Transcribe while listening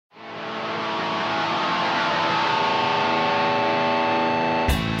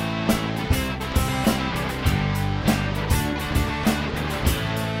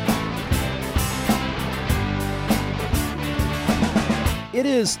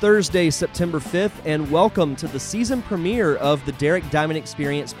It is Thursday, September 5th, and welcome to the season premiere of the Derek Diamond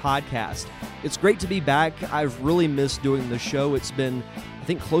Experience podcast. It's great to be back. I've really missed doing the show. It's been, I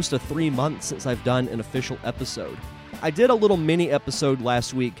think, close to 3 months since I've done an official episode. I did a little mini episode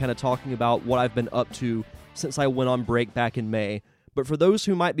last week kind of talking about what I've been up to since I went on break back in May. But for those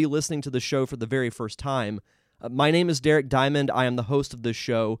who might be listening to the show for the very first time, my name is Derek Diamond. I am the host of this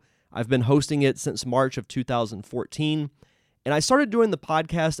show. I've been hosting it since March of 2014. And I started doing the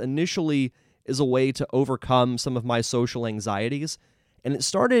podcast initially as a way to overcome some of my social anxieties. And it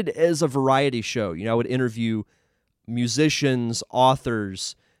started as a variety show. You know, I would interview musicians,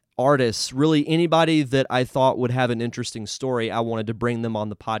 authors, artists, really anybody that I thought would have an interesting story. I wanted to bring them on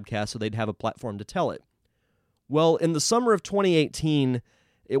the podcast so they'd have a platform to tell it. Well, in the summer of 2018,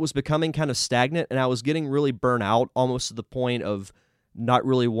 it was becoming kind of stagnant, and I was getting really burnt out, almost to the point of not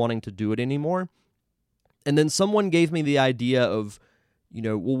really wanting to do it anymore. And then someone gave me the idea of,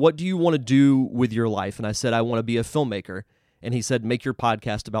 well, what do you want to do with your life? And I said, I want to be a filmmaker. And he said, make your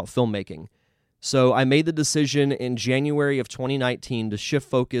podcast about filmmaking. So I made the decision in January of 2019 to shift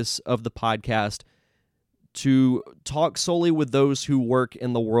focus of the podcast to talk solely with those who work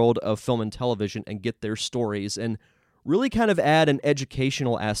in the world of film and television and get their stories and really kind of add an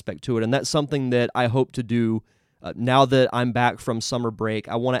educational aspect to it. And that's something that I hope to do now that I'm back from summer break.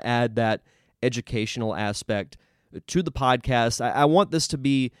 I want to add that educational aspect to the podcast. I want this to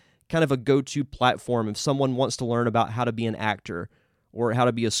be kind of a go-to platform if someone wants to learn about how to be an actor or how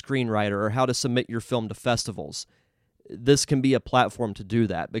to be a screenwriter or how to submit your film to festivals. This can be a platform to do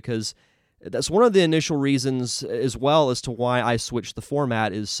that, because that's one of the initial reasons as well as to why I switched the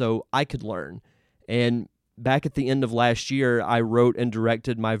format, is so I could learn. And back at the end of last year, I wrote and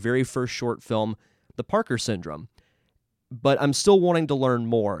directed my very first short film, The Parker Syndrome. But I'm still wanting to learn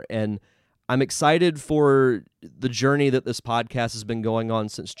more, and I'm excited for the journey that this podcast has been going on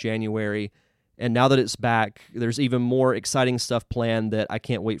since January, and now that it's back, there's even more exciting stuff planned that I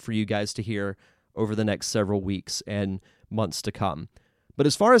can't wait for you guys to hear over the next several weeks and months to come. But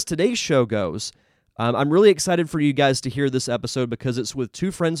as far as today's show goes, I'm really excited for you guys to hear this episode because it's with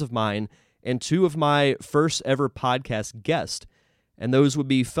two friends of mine and two of my first ever podcast guests, and those would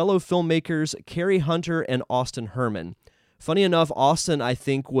be fellow filmmakers Carrie Hunter and Austin Hermann. Funny enough, Austin, I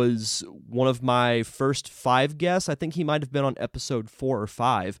think, was one of my first 5 guests. I think he might have been on episode 4 or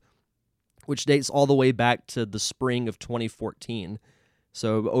 5, which dates all the way back to the spring of 2014.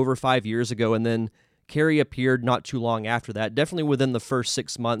 So over 5 years ago. And then Carrie appeared not too long after that, definitely within the first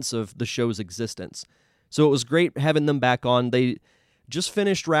 6 months of the show's existence. So it was great having them back on. They just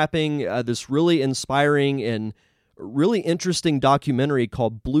finished wrapping this really inspiring and really interesting documentary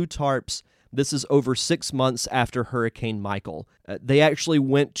called Blue Tarps. This is over 6 months after Hurricane Michael. They actually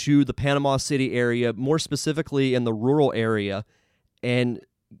went to the Panama City area, more specifically in the rural area, and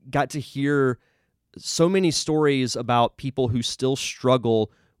got to hear so many stories about people who still struggle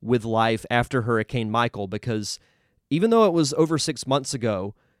with life after Hurricane Michael, because even though it was over 6 months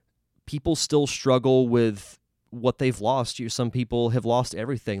ago, people still struggle with what they've lost. Some people have lost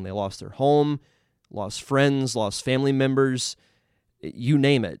everything. They lost their home, lost friends, lost family members, you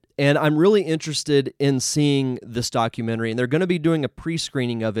name it. And I'm really interested in seeing this documentary, and they're going to be doing a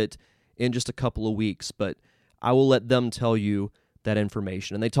pre-screening of it in just a couple of weeks, but I will let them tell you that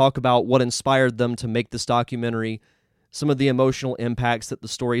information. And they talk about what inspired them to make this documentary, some of the emotional impacts that the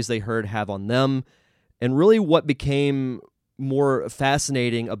stories they heard have on them, and really what became more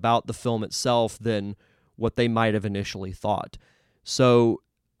fascinating about the film itself than what they might have initially thought. So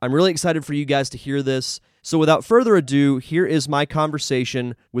I'm really excited for you guys to hear this. So without further ado, here is my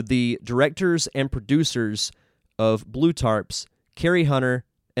conversation with the directors and producers of Blue Tarps, Carrie Hunter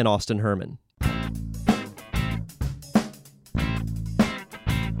and Austin Hermann.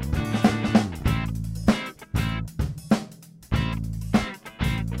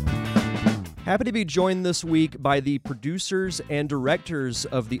 Happy to be joined this week by the producers and directors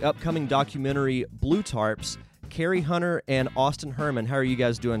of the upcoming documentary Blue Tarps, Carrie Hunter and Austin Hermann. How are you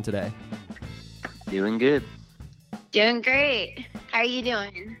guys doing today? Doing good. Doing great. How are you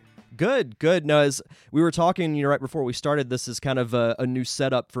doing? Good. No, as we were talking, right before we started, this is kind of a new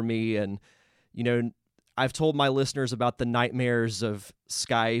setup for me, and I've told my listeners about the nightmares of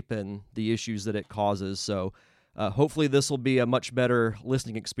Skype and the issues that it causes. So hopefully this will be a much better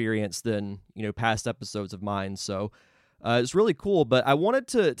listening experience than past episodes of mine. So it's really cool. But I wanted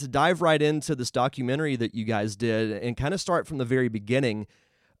to dive right into this documentary that you guys did and kind of start from the very beginning.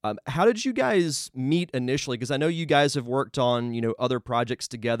 How did you guys meet initially? Because I know you guys have worked on, other projects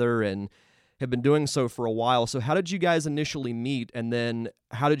together and have been doing so for a while. So how did you guys initially meet? And then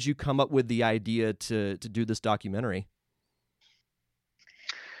how did you come up with the idea to do this documentary?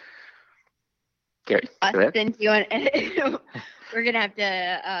 Carrie, go ahead. Austin, do you want? We're gonna have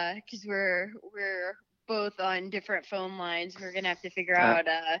to, because we're both on different phone lines. We're gonna have to figure out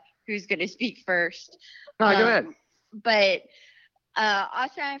who's gonna speak first. No, go ahead. But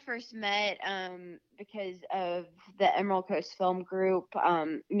Austin and I first met because of the Emerald Coast Film Group.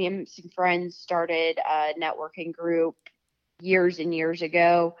 Me and some friends started a networking group years and years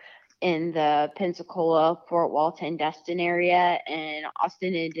ago in the Pensacola, Fort Walton, Destin area, and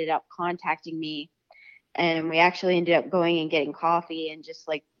Austin ended up contacting me, and we actually ended up going and getting coffee and just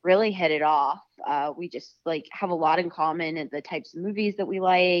like really hit it off. We just like have a lot in common in the types of movies that we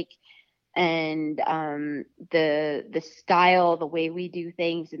like, and the style, the way we do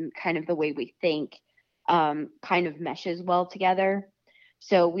things, and kind of the way we think kind of meshes well together.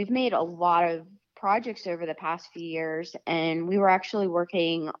 So we've made a lot of projects over the past few years, and we were actually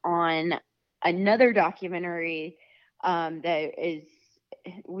working on another documentary that is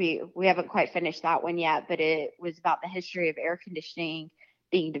we haven't quite finished that one yet, but it was about the history of air conditioning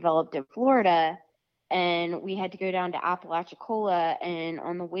being developed in Florida. And we had to go down to Apalachicola, and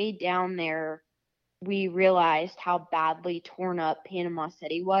on the way down there we realized how badly torn up Panama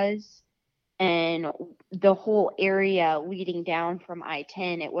City was, and the whole area leading down from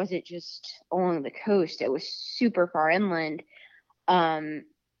I-10. It wasn't just along the coast, it was super far inland. And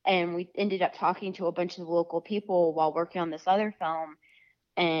we ended up talking to a bunch of the local people while working on this other film,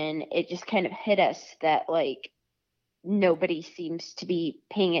 and it just kind of hit us that like nobody seems to be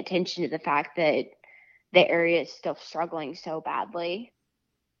paying attention to the fact that the area is still struggling so badly.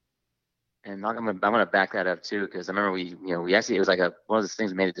 And I'm gonna back that up too, because I remember we actually, it was like one of those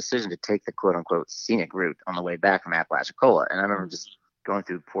things, we made a decision to take the quote unquote scenic route on the way back from Apalachicola. And I remember just going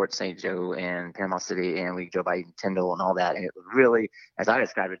through Port St. Joe and Panama City, and we drove by Tyndall and all that. And it was really, as I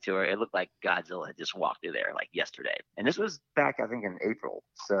described it to her, it looked like Godzilla had just walked through there like yesterday. And this was back, I think, in April.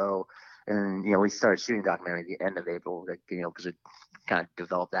 So, and we started shooting documentary at the end of April, because it kind of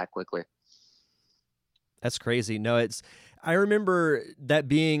developed that quickly. That's crazy. No, I remember that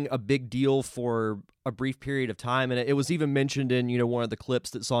being a big deal for a brief period of time. And it was even mentioned in, one of the clips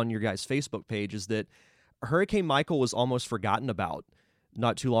that's on your guys' Facebook page, is that Hurricane Michael was almost forgotten about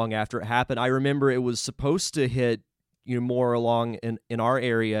not too long after it happened. I remember it was supposed to hit, more along in our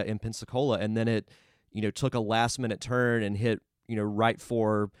area in Pensacola. And then it, took a last minute turn and hit, right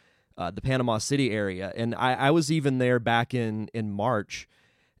for the Panama City area. And I was even there back in March.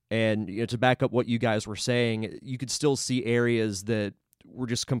 And to back up what you guys were saying, you could still see areas that were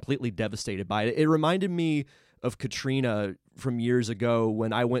just completely devastated by it. It reminded me of Katrina from years ago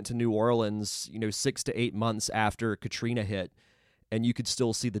when I went to New Orleans, 6 to 8 months after Katrina hit, and you could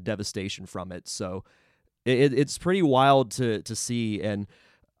still see the devastation from it. So it's pretty wild to see. And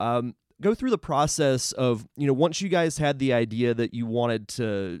go through the process of, once you guys had the idea that you wanted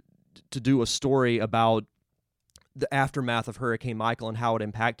to do a story about the aftermath of Hurricane Michael and how it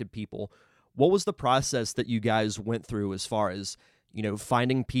impacted people, what was the process that you guys went through as far as,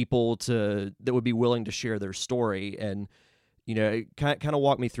 finding people that would be willing to share their story? And, kind of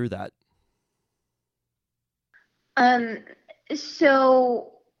walk me through that.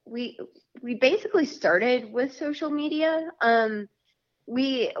 So we basically started with social media.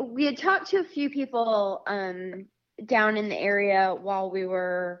 We had talked to a few people down in the area while we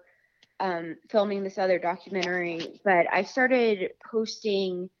were filming this other documentary, but I started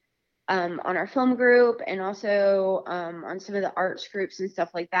posting on our film group and also on some of the arts groups and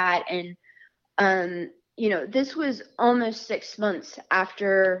stuff like that. And this was almost 6 months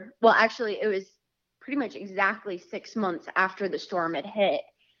after, well, actually it was pretty much exactly 6 months after the storm had hit.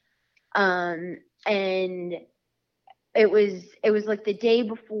 And it was like the day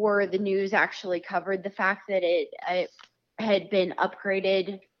before the news actually covered the fact that it had been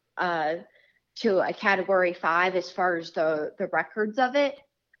upgraded to a category 5 as far as the records of it.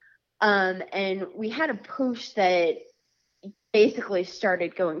 And we had a post that basically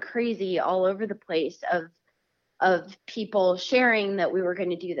started going crazy all over the place of people sharing that we were going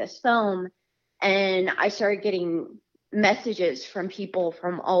to do this film. And I started getting messages from people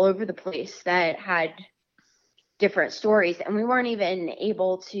from all over the place that had different stories. And we weren't even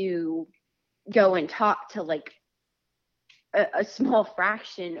able to go and talk to like a small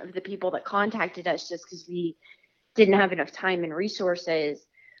fraction of the people that contacted us, just because we didn't have enough time and resources.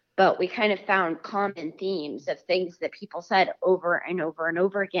 But we kind of found common themes of things that people said over and over and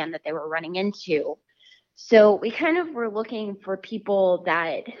over again that they were running into. So we kind of were looking for people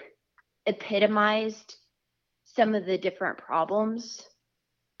that epitomized some of the different problems.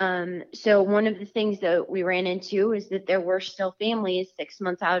 So one of the things that we ran into is that there were still families 6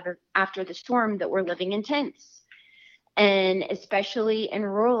 months after the storm that were living in tents. And especially in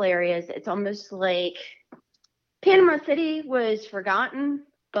rural areas, it's almost like Panama City was forgotten,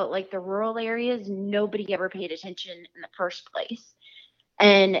 but like the rural areas, nobody ever paid attention in the first place.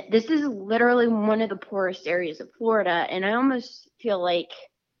 And this is literally one of the poorest areas of Florida. And I almost feel like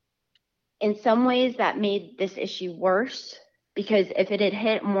in some ways that made this issue worse, because if it had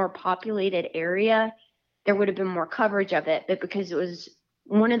hit a more populated area, there would have been more coverage of it. But because it was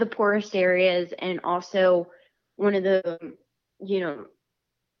one of the poorest areas and also one of the,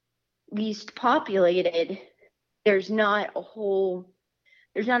 least populated, there's not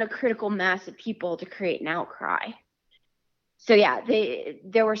a critical mass of people to create an outcry. So yeah,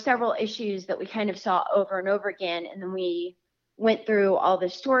 there were several issues that we kind of saw over and over again. And then we went through all the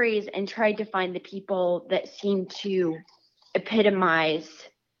stories and tried to find the people that seemed to epitomize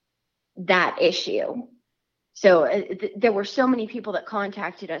that issue. So there were so many people that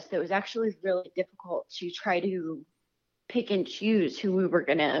contacted us that it was actually really difficult to try to pick and choose who we were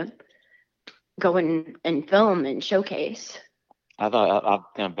going to go and film and showcase. I'm going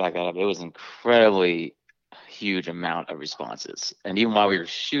to back that up. It was an incredibly huge amount of responses. And even while we were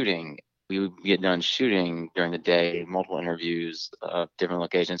shooting, we would get done shooting during the day, multiple interviews of different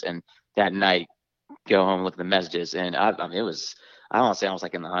locations. And that night, go home, look at the messages. And I mean, it was, I don't want to say almost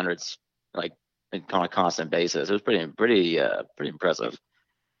like in the hundreds, like on a constant basis. It was pretty impressive.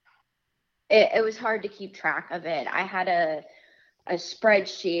 It was hard to keep track of it. I had a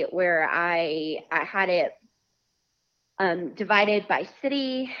spreadsheet where I had it divided by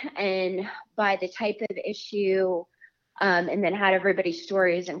city and by the type of issue, and then had everybody's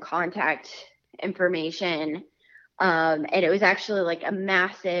stories and contact information. And it was actually like a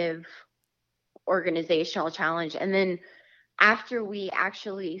massive organizational challenge. And then after we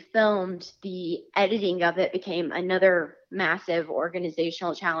actually filmed, the editing of it became another massive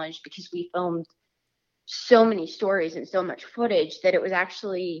organizational challenge, because we filmed so many stories and so much footage that it was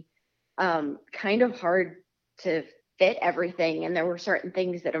actually kind of hard to fit everything. And there were certain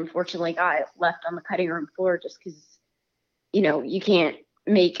things that unfortunately got left on the cutting room floor just because, you can't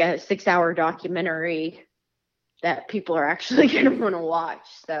make a 6-hour documentary that people are actually going to want to watch.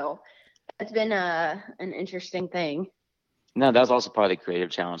 So it's been an interesting thing. No, that was also part of the creative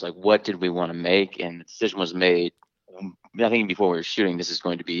challenge. Like, what did we want to make? And the decision was made. I think before we were shooting, this is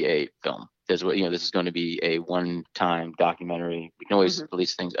going to be a film. This is going to be a one-time documentary. We can always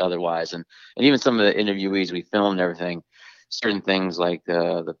release things otherwise. And even some of the interviewees we filmed and everything, certain things like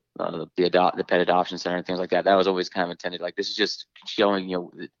the pet adoption center and things like that, that was always kind of intended. Like, this is just showing,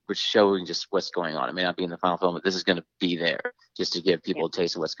 we're showing just what's going on. It may not be in the final film, but this is going to be there just to give people a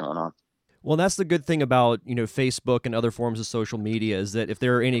taste of what's going on. Well, that's the good thing about, Facebook and other forms of social media, is that if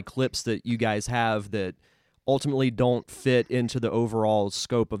there are any clips that you guys have that ultimately don't fit into the overall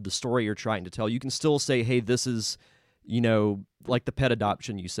scope of the story you're trying to tell, you can still say, hey, this is, like the pet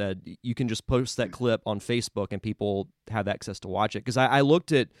adoption you said, you can just post that clip on Facebook and people have access to watch it. Because I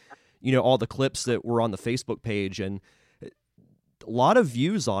looked at, all the clips that were on the Facebook page, and a lot of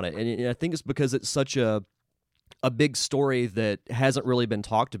views on it. And I think it's because it's such a big story that hasn't really been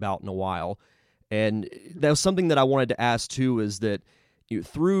talked about in a while. And that was something that I wanted to ask too, is that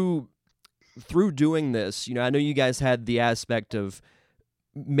through doing this, I know you guys had the aspect of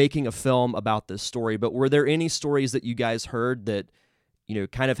making a film about this story, but were there any stories that you guys heard that,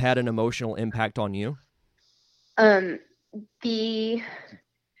 kind of had an emotional impact on you? There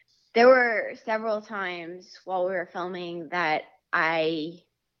were several times while we were filming that I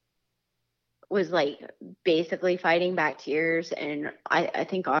was like basically fighting back tears, and I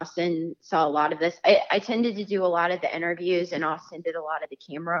think Austin saw a lot of this. I tended to do a lot of the interviews, and Austin did a lot of the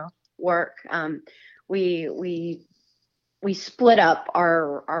camera work. We split up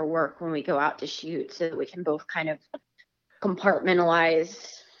our work when we go out to shoot so that we can both kind of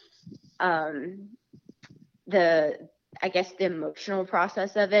compartmentalize the emotional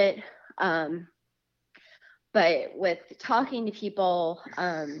process of it. But with talking to people,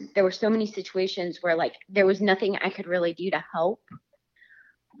 there were so many situations where like there was nothing I could really do to help.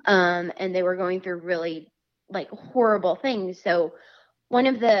 And they were going through really like horrible things. So one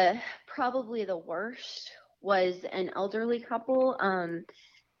of probably the worst was an elderly couple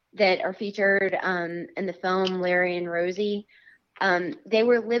that are featured in the film, Larry and Rosie. They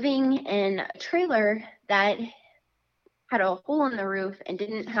were living in a trailer that had a hole in the roof and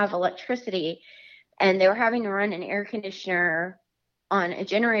didn't have electricity. And they were having to run an air conditioner on a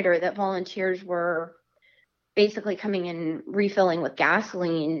generator that volunteers were basically coming and refilling with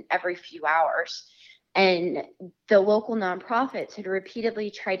gasoline every few hours. And the local nonprofits had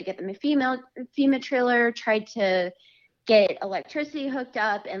repeatedly tried to get them a FEMA trailer, tried to get electricity hooked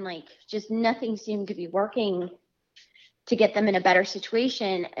up, and like just nothing seemed to be working. to get them in a better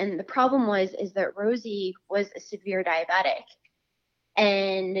situation. And the problem is that Rosie was a severe diabetic.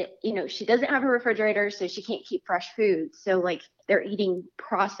 And, she doesn't have a refrigerator, so she can't keep fresh food. So, like, they're eating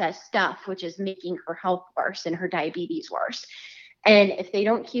processed stuff, which is making her health worse and her diabetes worse. And if they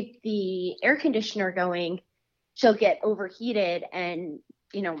don't keep the air conditioner going, she'll get overheated. And,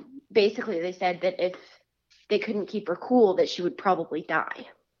 basically they said that if they couldn't keep her cool, that she would probably die.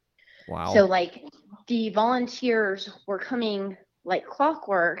 Wow. So, like, the volunteers were coming like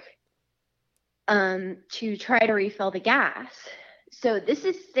clockwork to try to refill the gas. So this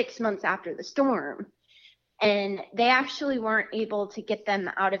is 6 months after the storm. And they actually weren't able to get them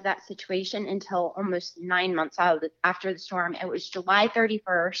out of that situation until almost 9 months after the storm. It was July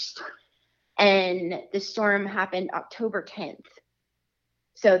 31st, and the storm happened October 10th.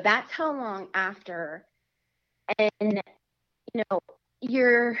 So that's how long after. And,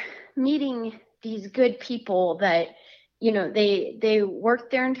 you're meeting these good people that, they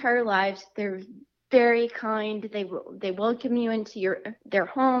work their entire lives. They're very kind. They welcome you into their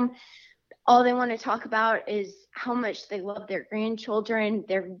home. All they want to talk about is how much they love their grandchildren.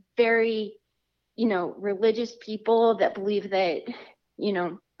 They're very, religious people that believe that,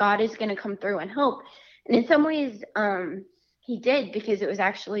 God is going to come through and help. And in some ways, he did, because it was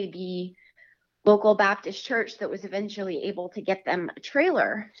actually the local Baptist church that was eventually able to get them a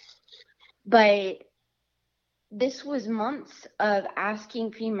trailer. But this was months of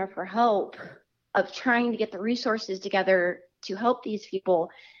asking FEMA for help, of trying to get the resources together to help these people,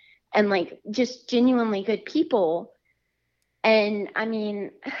 and like just genuinely good people. And I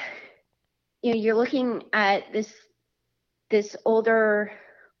mean, you're looking at this older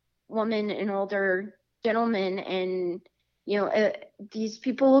woman and older gentleman, and these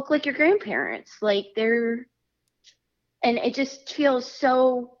people look like your grandparents. Like, and it just feels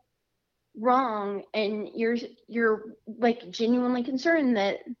so wrong. And you're like genuinely concerned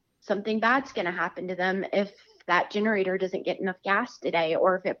that something bad's going to happen to them if that generator doesn't get enough gas today,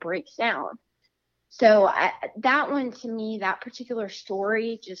 or if it breaks down. So that one, to me, that particular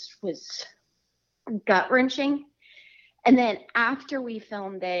story just was gut wrenching. And then after we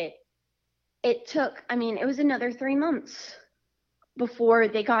filmed it, it was another 3 months before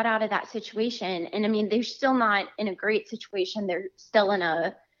they got out of that situation. And I mean, they're still not in a great situation. They're still in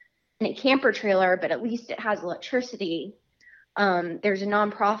a camper trailer, but at least it has electricity. There's a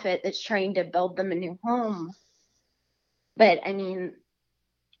nonprofit that's trying to build them a new home. But I mean,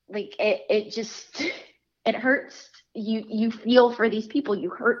 like, it just, it hurts. You feel for these people, you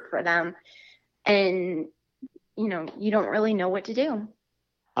hurt for them, and you don't really know what to do.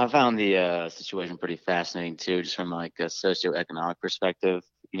 I found the situation pretty fascinating too, just from like a socioeconomic perspective.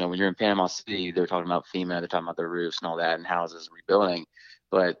 When you're in Panama City, they're talking about FEMA, they're talking about the roofs and all that, and houses rebuilding,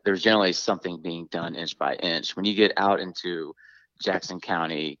 but there's generally something being done inch by inch. When you get out into Jackson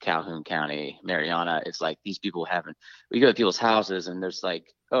County, Calhoun County, Mariana, it's like these people we go to people's houses and there's like,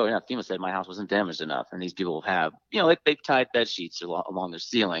 oh yeah, FEMA said my house wasn't damaged enough. And these people have, like they've tied bed sheets along their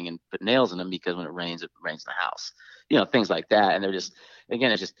ceiling and put nails in them because when it rains in the house, things like that. And they're just, again,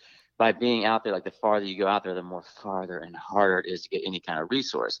 it's just by being out there, like the farther you go out there, the more farther and harder it is to get any kind of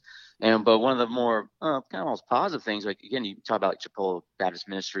resource. But one of the more kind of most positive things, like again, you talk about Chipotle Baptist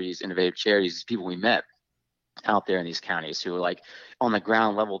Ministries, Innovative Charities, these people we met out there in these counties who are like on the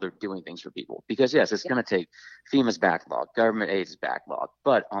ground level, they're doing things for people. Because yes, it's going to take FEMA's backlog, government aid's backlog,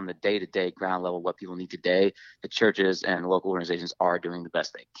 but on the day-to-day ground level, what people need today, the churches and local organizations are doing the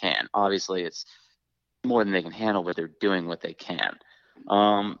best they can. Obviously, it's more than they can handle, but they're doing what they can.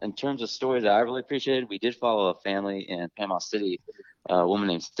 In terms of stories that I really appreciated, we did follow a family in Panama City, a woman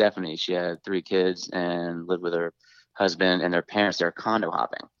named Stephanie. She had 3 kids and lived with her husband and their parents. They're condo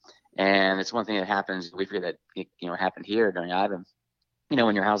hopping. And it's one thing that happens, we figure that, it happened here during Ivan.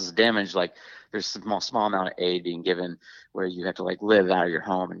 When your house is damaged, like there's a small amount of aid being given where you have to like live out of your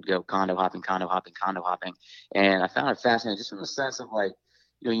home and go condo hopping. And I found it fascinating just from the sense of like,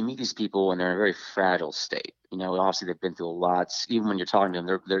 you meet these people and they're in a very fragile state. Obviously they've been through a lot. Even when you're talking to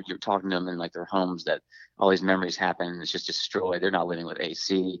them, you're talking to them in like their homes that all these memories happen and it's just destroyed. They're not living with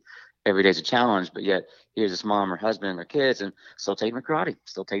AC. Every day's a challenge, but yet here's this mom, her husband, and their kids, and still taking them to karate,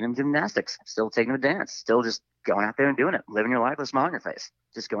 still taking them to gymnastics, still taking them to dance, still just going out there and doing it, living your life with a smile on your face,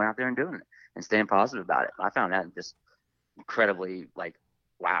 just going out there and doing it and staying positive about it. I found that just incredibly like,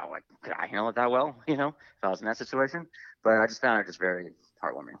 wow, like could I handle it that well? If I was in that situation, but I just found it just very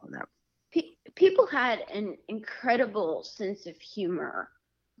heartwarming with that. People had an incredible sense of humor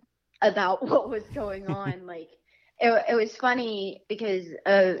about what was going on. Like it was funny because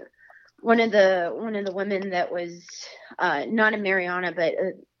one of the women that was not in Mariana, but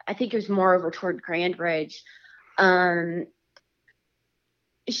I think it was more over toward Grand Ridge. Um,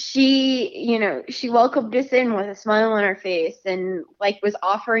 she welcomed us in with a smile on her face and like was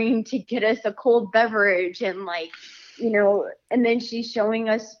offering to get us a cold beverage and like, and then she's showing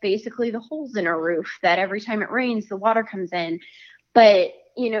us basically the holes in her roof that every time it rains, the water comes in. But,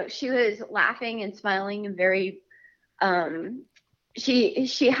 she was laughing and smiling and very,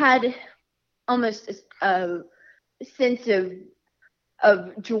 she had almost a sense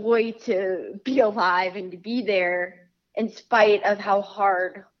of joy to be alive and to be there in spite of how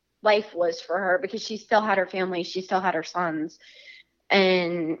hard life was for her, because she still had her family, she still had her sons,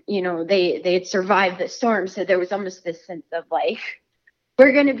 and they had survived the storm. So there was almost this sense of like,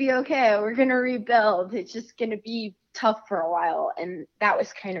 we're gonna be okay, we're gonna rebuild, it's just gonna be tough for a while, and that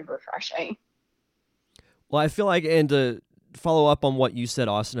was kind of refreshing. Well, I feel like, and to follow up on what you said,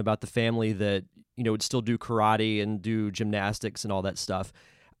 Austin, about the family that would still do karate and do gymnastics and all that stuff,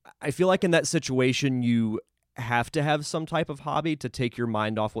 I feel like in that situation you have to have some type of hobby to take your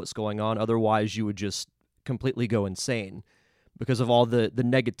mind off what's going on. Otherwise, you would just completely go insane because of all the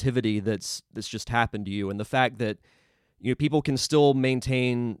negativity that's just happened to you, and the fact that people can still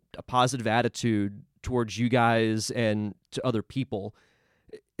maintain a positive attitude towards you guys and to other people.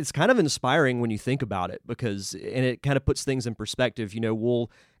 It's kind of inspiring when you think about it, and it kind of puts things in perspective.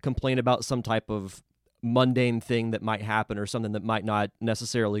 We'll complain about some type of mundane thing that might happen or something that might not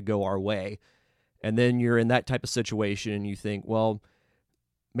necessarily go our way. And then you're in that type of situation and you think, well,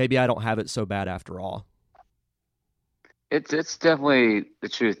 maybe I don't have it so bad after all. It's definitely the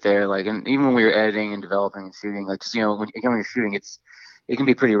truth there. Like, and even when we were editing and developing and shooting, like, just, when you're shooting, it can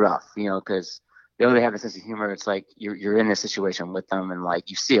be pretty rough, because they have a sense of humor. It's like you're in this situation with them, and like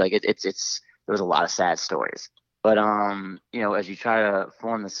you see, like it's there was a lot of sad stories. But as you try to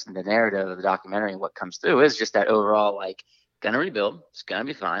form the narrative of the documentary, what comes through is just that overall, like, gonna rebuild, it's gonna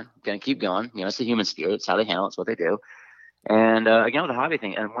be fine, gonna keep going. It's the human spirit, it's how they handle it, it's what they do. And again, with the hobby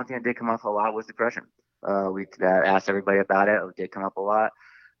thing, and one thing that did come up a lot was depression. We asked everybody about it. It did come up a lot.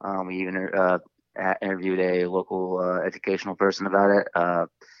 We even interviewed a local educational person about it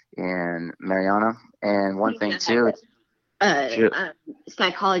in Mariana. And one thing too,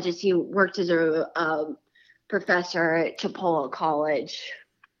 psychologist. He worked as a professor at Chipola College.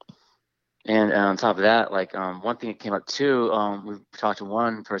 And on top of that, like, one thing that came up too, we talked to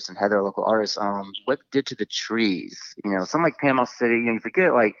one person, Heather, a local artist, what did to the trees? Something like Panama City, you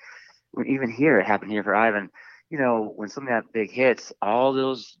forget, like, even here, it happened here for Ivan, when something that big hits, all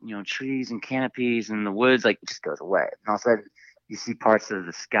those, trees and canopies and the woods, like, it just goes away. And all of a sudden, you see parts of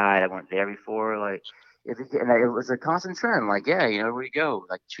the sky that weren't there before, like, and it was a constant trend, like, yeah, where you go,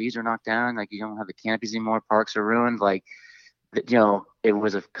 like, trees are knocked down, like, you don't have the canopies anymore, parks are ruined, like, it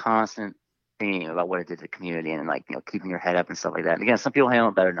was a constant theme about what it did to the community and, like, keeping your head up and stuff like that. And again, some people handle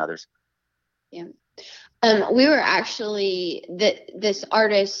it better than others. Yeah. We were actually this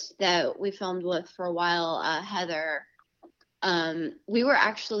artist that we filmed with for a while, Heather. We were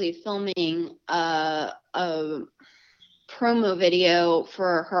actually filming a promo video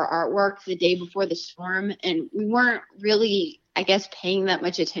for her artwork the day before the storm, and we weren't really, I guess, paying that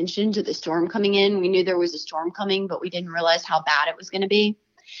much attention to the storm coming in. We knew there was a storm coming, but we didn't realize how bad it was going to be.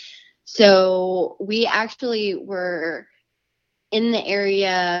 So we actually were in the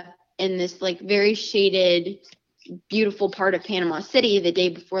area in this like very shaded, beautiful part of Panama City the day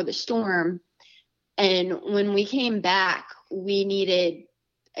before the storm. And when we came back, we needed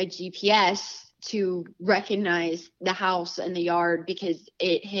a GPS to recognize the house and the yard, because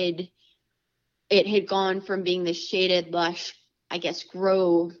it had gone from being this shaded, lush, I guess,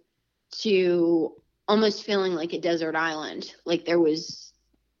 grove to almost feeling like a desert island. Like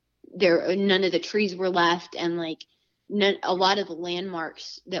none of the trees were left, and like a lot of the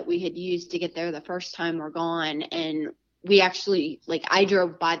landmarks that we had used to get there the first time were gone. And we actually, like, I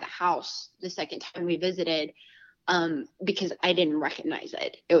drove by the house the second time we visited, because I didn't recognize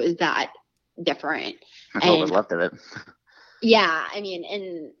it. It was that different. That's what was left of it. Yeah, I mean,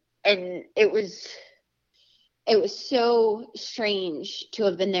 and it was so strange to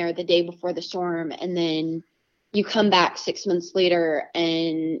have been there the day before the storm, and then you come back 6 months later,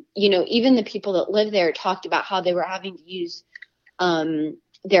 and even the people that live there talked about how they were having to use their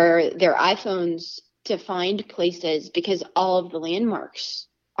iPhones to find places because all of the landmarks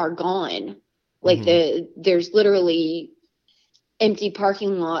are gone. Like, there's literally empty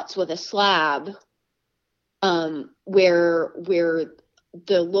parking lots with a slab where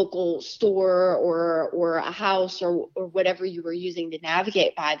the local store or a house or whatever you were using to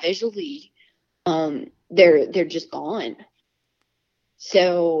navigate by visually, they're just gone.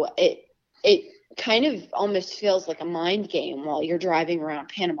 So it kind of almost feels like a mind game while you're driving around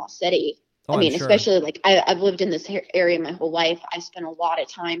Panama City. Oh, I I'm mean, sure. especially like I've lived in this area my whole life. I spent a lot of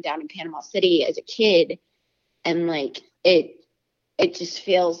time down in Panama City as a kid, and like it just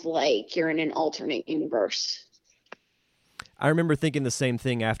feels like you're in an alternate universe. I remember thinking the same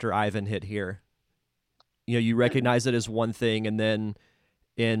thing after Ivan hit here. You know, you recognize it as one thing, and then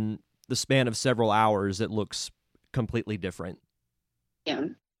in the span of several hours, it looks completely different. Yeah.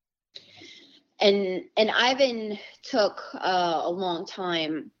 And Ivan took a long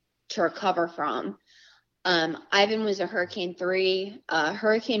time to recover from. Ivan was a Hurricane 3.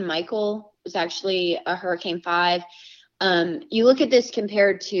 Hurricane Michael was actually a Hurricane 5. You look at this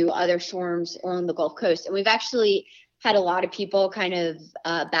compared to other storms along the Gulf Coast, and we've actually had a lot of people kind of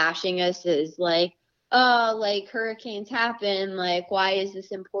bashing us as like, oh, like hurricanes happen, like why is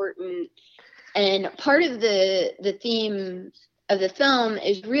this important? And part of the theme of the film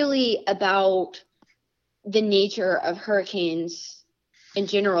is really about the nature of hurricanes in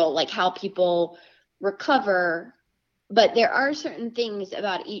general, like how people recover. But there are certain things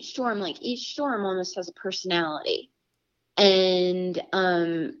about each storm, like each storm almost has a personality. And,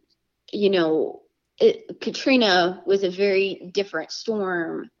 Katrina was a very different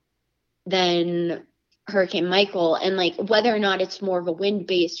storm than Hurricane Michael. And like whether or not it's more of a wind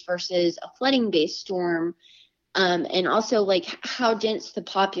based versus a flooding based storm, and also like how dense the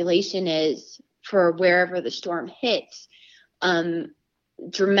population is for wherever the storm hits,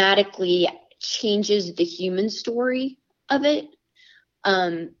 dramatically changes the human story of it.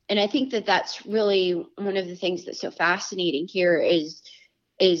 And I think that that's really one of the things that's so fascinating here is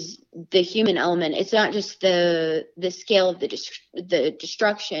the human element. It's not just the scale of the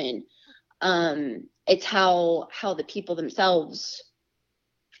destruction. It's how the people themselves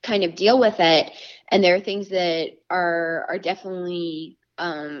kind of deal with it. And there are things that are definitely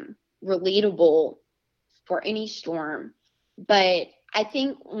relatable for any storm. But I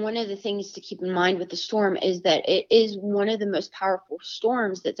think one of the things to keep in mind with the storm is that it is one of the most powerful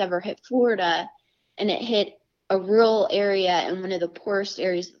storms that's ever hit Florida, and it hit a rural area in one of the poorest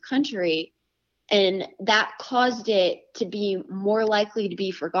areas of the country. And that caused it to be more likely to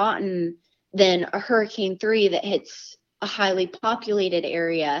be forgotten than a Hurricane 3 that hits a highly populated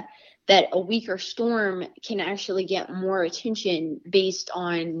area, that a weaker storm can actually get more attention based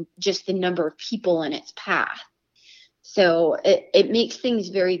on just the number of people in its path. So it makes things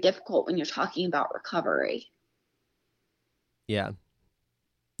very difficult when you're talking about recovery. Yeah.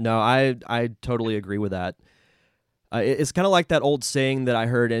 No, I totally agree with that. It's kind of like that old saying that I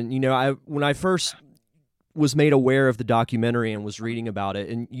heard, and when I first was made aware of the documentary and was reading about it,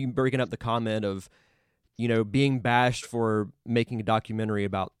 and you breaking up the comment of, being bashed for making a documentary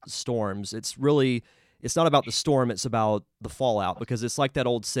about storms. It's not about the storm, it's about the fallout, because it's like that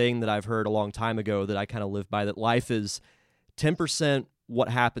old saying that I've heard a long time ago that I kind of live by, that life is 10% what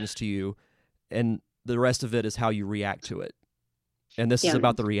happens to you, and the rest of it is how you react to it. And this is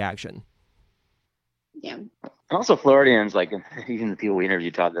about the reaction. Yeah. Also, Floridians, like even the people we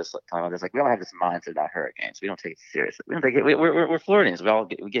interviewed, talking about this, like we all have this mindset about hurricanes. We don't take it seriously. We don't take it. We're Floridians.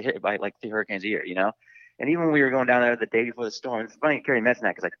 We get hit by like 3 hurricanes a year, And even when we were going down there the day before the storm, it's funny Carrie mentioned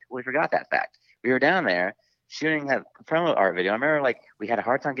that because I totally forgot that fact. We were down there shooting that promo art video. I remember like we had a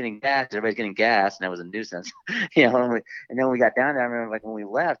hard time getting gas. Everybody's getting gas, and that was a nuisance, And then when we got down there, I remember like when we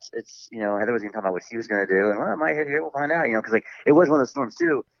left, it's Heather was even talking about what she was going to do, and well, it might hit here. We'll find out, because like it was one of the storms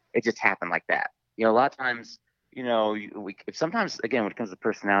too. It just happened like that. A lot of times. Sometimes, again, when it comes to the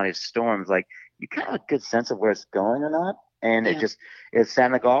personality of storms, like you kind of have a good sense of where it's going or not. And it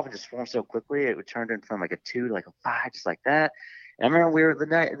sounded like off and just formed so quickly. It would turn in from like a 2 to like a 5, just like that. And I remember we were the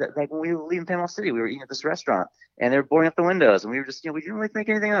night, like when we were leaving Panama City, we were eating at this restaurant and they were boarding up the windows and we were just, we didn't really think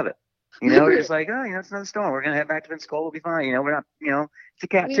anything of it. We're just like, oh, it's another storm. We're going to head back to Pensacola. We'll be fine. We're not, it's a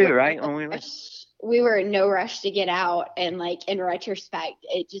cat too, right? We were in no rush to get out, and like in retrospect,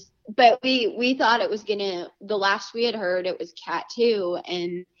 but we thought it was the last we had heard it was Cat 2,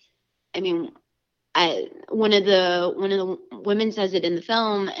 and I mean, one of the women says it in the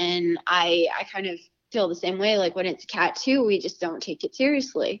film, and I kind of feel the same way. Like when it's Cat 2, we just don't take it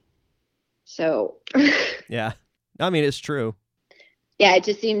seriously. So yeah, I mean, it's true. Yeah,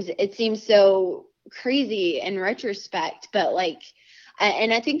 it seems so crazy in retrospect, but like.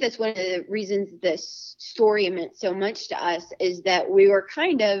 And I think that's one of the reasons this story meant so much to us, is that we were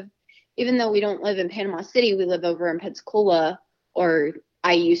kind of, even though we don't live in Panama City, we live over in Pensacola, or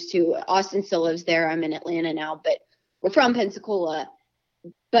I used to. Austin still lives there. I'm in Atlanta now, but we're from Pensacola.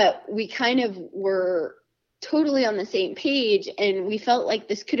 But we kind of were totally on the same page, and we felt like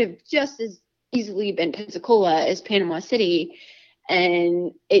this could have just as easily been Pensacola as Panama City.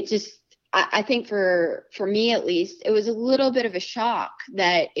 And it just, I think for me at least, it was a little bit of a shock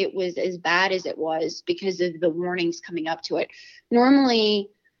that it was as bad as it was because of the warnings coming up to it. Normally,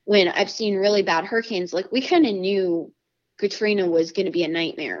 when I've seen really bad hurricanes, like we kind of knew Katrina was going to be a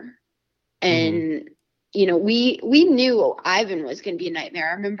nightmare, and you know, we knew Ivan was going to be a nightmare.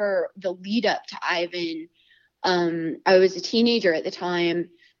 I remember the lead up to Ivan. I was a teenager at the time,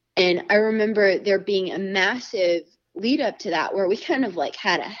 and I remember there being a massive lead up to that where we kind of like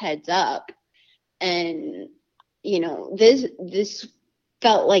had a heads up, and you know, this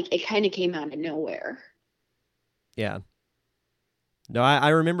felt like it kind of came out of nowhere. Yeah. No, I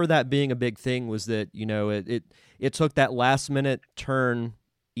remember that being a big thing, was that, you know, it took that last minute turn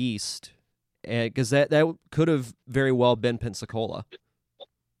east, because that could have very well been Pensacola.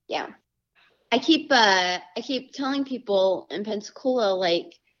 Yeah. I keep telling people in Pensacola,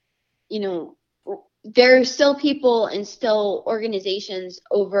 like, you know, there are still people and still organizations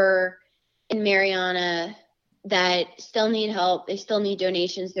over in Mariana that still need help. They still need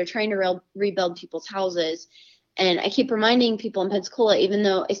donations. They're trying to rebuild people's houses. And I keep reminding people in Pensacola, even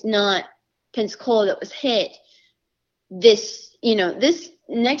though it's not Pensacola that was hit, this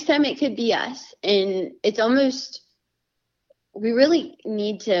next time it could be us. And it's almost, we really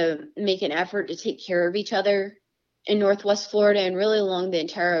need to make an effort to take care of each other in Northwest Florida and really along the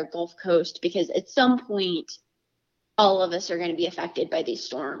entire Gulf Coast, because at some point, all of us are going to be affected by these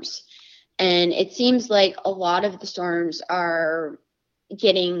storms. And it seems like a lot of the storms are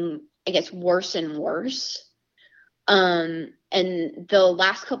getting, I guess, worse and worse. And the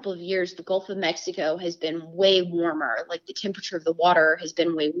last couple of years, the Gulf of Mexico has been way warmer. Like the temperature of the water has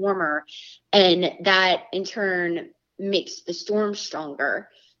been way warmer. And that in turn makes the storm stronger.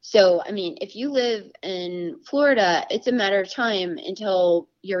 So, I mean, if you live in Florida, it's a matter of time until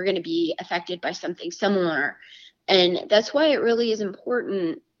you're going to be affected by something similar. And that's why it really is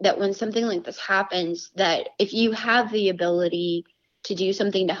important that when something like this happens, that if you have the ability to do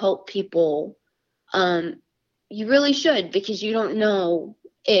something to help people, you really should, because you don't know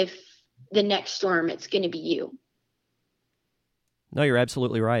if the next storm it's going to be you. No, you're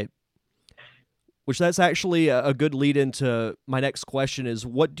absolutely right. Which that's actually a good lead into my next question is,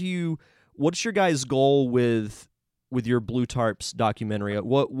 what's your guys' goal with your Blue Tarps documentary?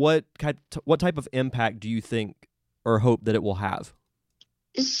 What type of impact do you think or hope that it will have?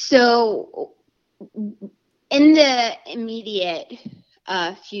 So in the immediate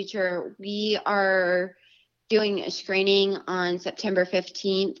future, we are doing a screening on September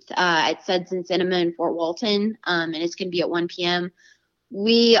 15th at Suds and Cinema in Fort Walton, and it's going to be at 1 p.m.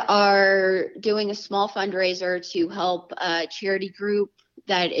 We are doing a small fundraiser to help a charity group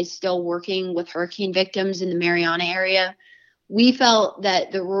that is still working with hurricane victims in the Mariana area. We felt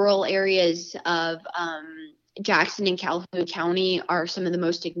that the rural areas of Jackson and Calhoun County are some of the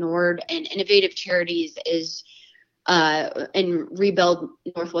most ignored, and Innovative Charities is and Rebuild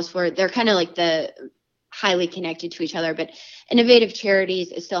Northwest Florida. They're kind of like the highly connected to each other, but Innovative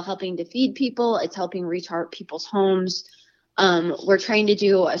Charities is still helping to feed people. It's helping restart people's homes. We're trying to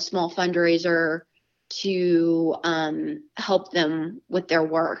do a small fundraiser to help them with their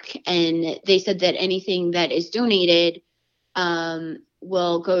work. And they said that anything that is donated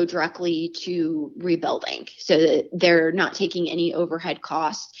will go directly to rebuilding, so that they're not taking any overhead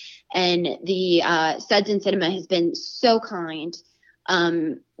costs. And the Suds and Cinema has been so kind.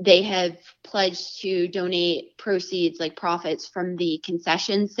 They have pledged to donate proceeds, like profits from the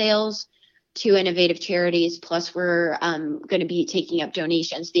concession sales, to Innovative Charities. Plus, we're going to be taking up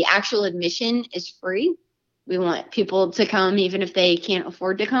donations. The actual admission is free. We want people to come even if they can't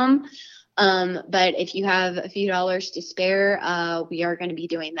afford to come. But if you have a few dollars to spare, we are going to be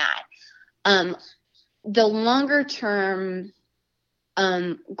doing that. The longer term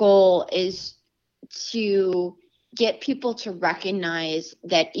goal is to get people to recognize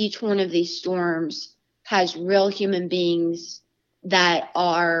that each one of these storms has real human beings that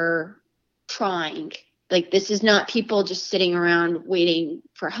are trying. Like, this is not people just sitting around waiting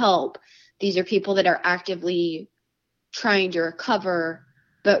for help. These are people that are actively trying to recover,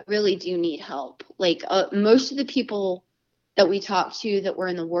 but really do need help. Like, most of the people that we talked to that were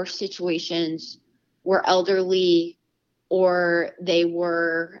in the worst situations were elderly, or they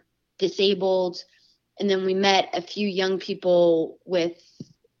were disabled. And then we met a few young people with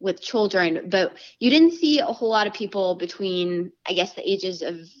children, but you didn't see a whole lot of people between, I guess, the ages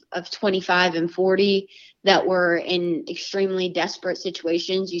of 25 and 40 that were in extremely desperate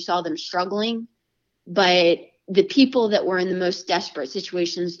situations. You saw them struggling, but the people that were in the most desperate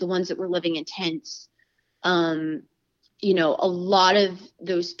situations, the ones that were living in tents, you know, a lot of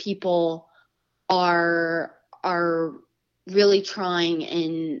those people are really trying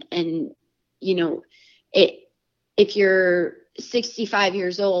and you know, if you're 65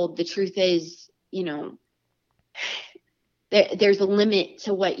 years old, the truth is, you know, there's a limit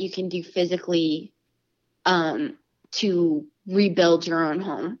to what you can do physically to rebuild your own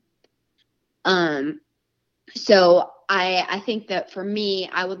home. So I think that for me,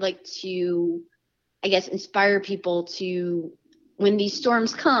 I would like to, I guess, inspire people to, when these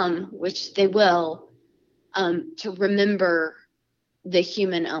storms come, which they will, to remember the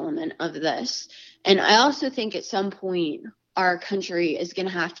human element of this. And I also think at some point our country is going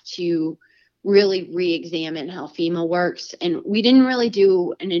to have to really re-examine how FEMA works. And we didn't really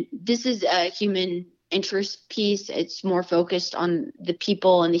do, and this is a human interest piece. It's more focused on the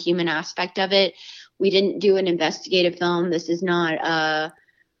people and the human aspect of it. We didn't do an investigative film. This is not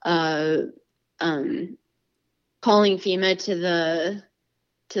calling FEMA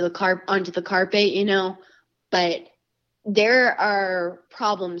onto the carpet, you know, but there are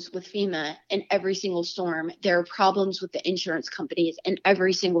problems with FEMA in every single storm. There are problems with the insurance companies in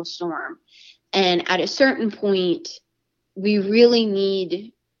every single storm. And at a certain point, we really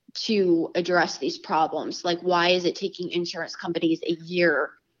need to address these problems. Like, why is it taking insurance companies a year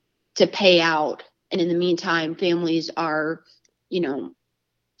to pay out? And in the meantime, families are, you know,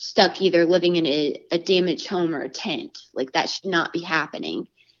 stuck either living in a damaged home or a tent. Like, that should not be happening.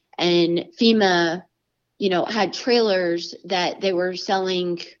 And FEMA, you know, had trailers that they were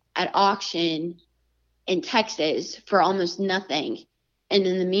selling at auction in Texas for almost nothing. And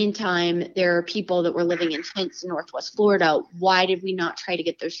in the meantime, there are people that were living in tents in Northwest Florida. Why did we not try to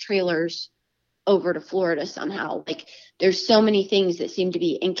get those trailers over to Florida somehow? Like, there's so many things that seem to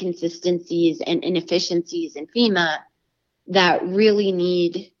be inconsistencies and inefficiencies in FEMA that really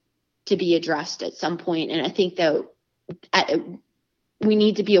need to be addressed at some point. And I think that we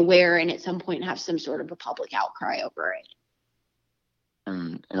need to be aware and at some point have some sort of a public outcry over it.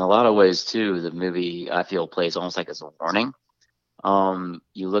 And in a lot of ways too, the movie, I feel, plays almost like as a warning.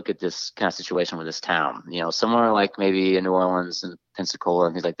 You look at this kind of situation with this town, you know, somewhere like maybe in New Orleans and Pensacola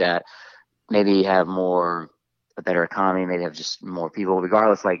and things like that, maybe have a better economy, maybe have just more people.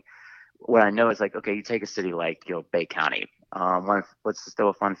 Regardless, like, what I know is, like, okay, you take a city like, you know, Bay County. Let's just throw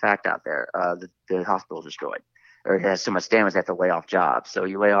a fun fact out there. The hospital destroyed, or it has so much damage they have to lay off jobs. So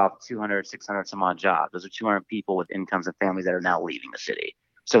you lay off 200, 600 some odd jobs. Those are 200 people with incomes and families that are now leaving the city.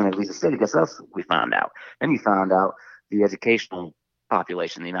 So when they leave the city, guess what else we found out? Then you found out the educational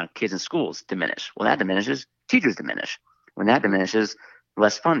population, the amount of kids in schools diminish. Well, that diminishes, teachers diminish. When that diminishes,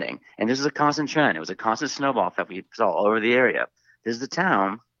 less funding. And this is a constant trend. It was a constant snowball effect we saw all over the area. This is the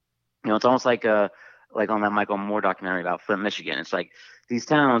town, you know, it's almost like on that Michael Moore documentary about Flint, Michigan. It's like these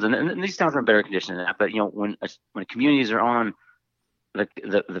towns, and these towns are in better condition than that, but, you know, when communities are on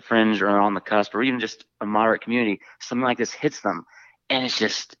the fringe or on the cusp, or even just a moderate community, something like this hits them, and it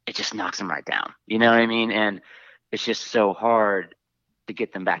just knocks them right down. You know what I mean? And it's just so hard to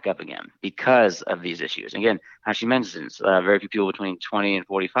get them back up again because of these issues. Again, how she mentions, very few people between 20 and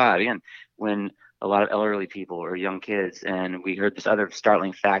 45. Again, when a lot of elderly people or young kids, and we heard this other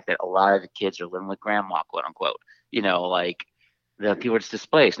startling fact that a lot of the kids are living with grandma, quote unquote. You know, like, the people are just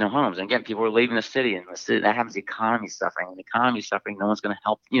displaced, no homes. And again, people are leaving the city, and the city, that happens. The economy's suffering. When the economy's suffering, no one's going to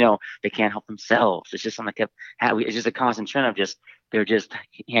help. You know, they can't help themselves. It's just something that it's just a constant trend of they're just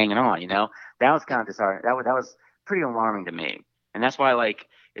hanging on. You know, that was kind of disheartening. That was pretty alarming to me. And that's why, like,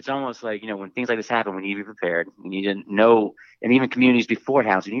 it's almost like, you know, when things like this happen, we need to be prepared. We need to know, and even communities before it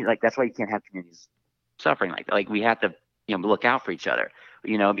happens, that's why you can't have communities suffering like that. Like, we have to, you know, look out for each other,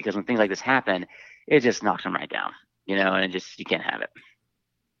 you know, because when things like this happen, it just knocks them right down, you know, and you can't have it.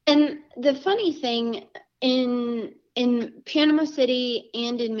 And the funny thing, in Panama City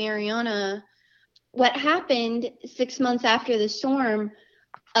and in Mariana, what happened 6 months after the storm,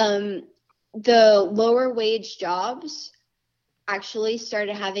 the lower wage jobs actually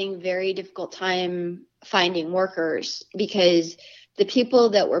started having very difficult time finding workers, because the people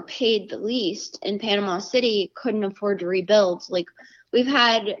that were paid the least in Panama City couldn't afford to rebuild. Like, we've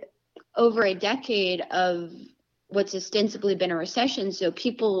had over a decade of what's ostensibly been a recession, so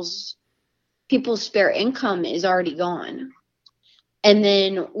people's spare income is already gone. And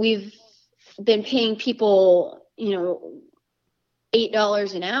then we've been paying people, you know,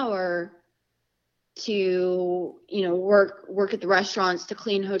 $8 an hour to, you know, work at the restaurants, to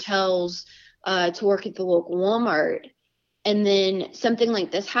clean hotels, to work at the local Walmart. And then something like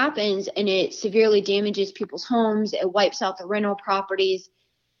this happens, and it severely damages people's homes. It wipes out the rental properties,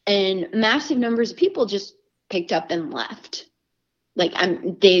 and massive numbers of people just picked up and left. Like,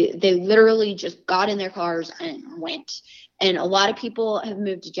 they literally just got in their cars and went. And a lot of people have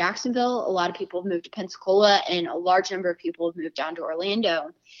moved to Jacksonville. A lot of people have moved to Pensacola, and a large number of people have moved down to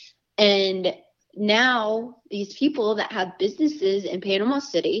Orlando. And now these people that have businesses in Panama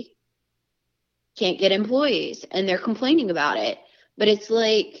City can't get employees, and they're complaining about it. But it's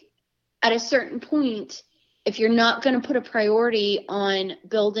like, at a certain point, if you're not going to put a priority on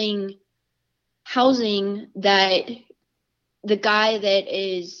building housing that the guy that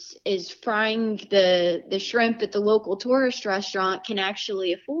is frying the shrimp at the local tourist restaurant can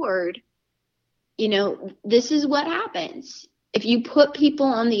actually afford, this is what happens. If you put people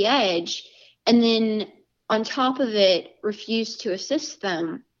on the edge and then on top of it refuse to assist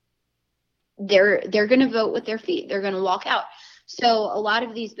them, they're going to vote with their feet. They're going to walk out. So a lot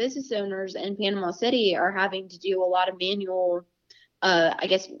of these business owners in Panama City are having to do a lot of manual, I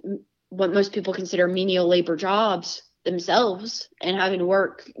guess what most people consider menial labor jobs themselves, and having to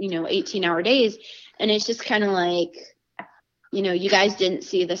work, 18-hour days. And it's just kind of like, you guys didn't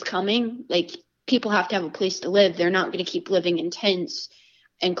see this coming. Like, people have to have a place to live. They're not going to keep living in tents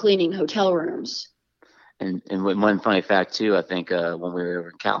and cleaning hotel rooms. And one funny fact too, I think when we were over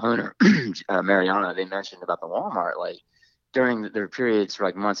in Calhoun or Mariana, they mentioned about the Walmart, like during their periods for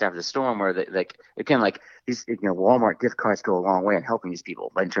like months after the storm, where they, like, again, like these, Walmart gift cards go a long way in helping these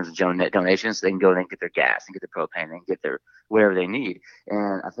people, like in terms of donations. So they can go and get their gas and get their propane and get their whatever they need.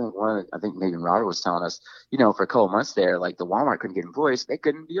 And I think maybe Robert was telling us, for a couple months there, like the Walmart couldn't get employees, they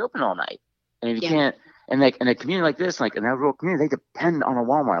couldn't be open all night. And if you can't, and like in a community like this, like in that rural community, they depend on a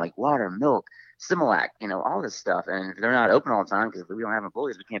Walmart, like water, milk, Similac, all this stuff. And if they're not open all the time, because if we don't have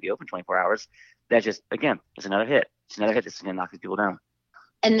employees, we can't be open 24 hours. That just, again, it's another hit. It's another hit that's going to knock these people down.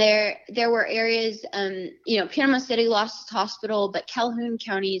 And there were areas, Panama City lost its hospital, but Calhoun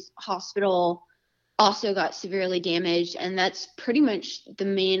County's hospital also got severely damaged. And that's pretty much the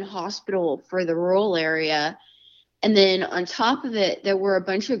main hospital for the rural area. And then on top of it, there were a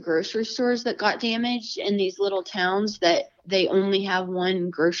bunch of grocery stores that got damaged in these little towns that they only have one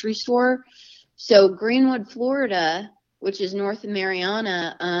grocery store. So Greenwood, Florida, which is north of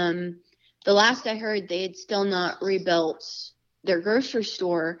Mariana, the last I heard, they had still not rebuilt their grocery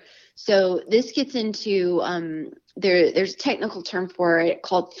store. So this gets into, there's a technical term for it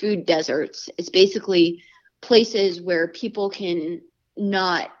called food deserts. It's basically places where people can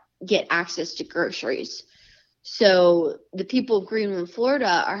not get access to groceries. So the people of Greenwood,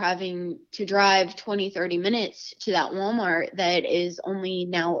 Florida are having to drive 20, 30 minutes to that Walmart that is only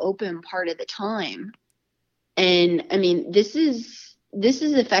now open part of the time. And I mean, this is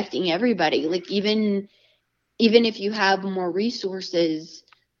affecting everybody. Like, even if you have more resources,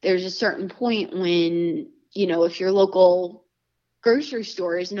 there's a certain point when, if your local grocery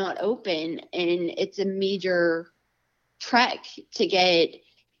store is not open and it's a major trek to get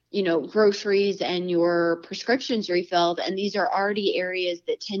groceries and your prescriptions refilled. And these are already areas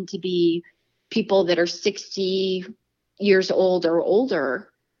that tend to be people that are 60 years old or older.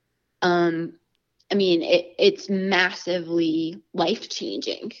 I mean, it's massively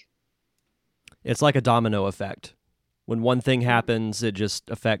life-changing. It's like a domino effect. When one thing happens, it just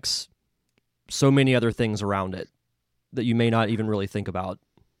affects so many other things around it that you may not even really think about.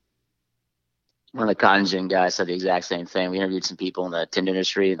 One of the cotton gin guys said the exact same thing. We interviewed some people in the tin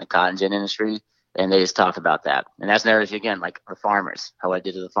industry and the cotton gin industry, and they just talked about that. And that's narrative, again, like the farmers, how I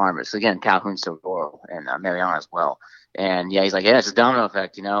did to the farmers. So again, Calhoun's so rural, and Mariana as well. And yeah, he's like, yeah, it's a domino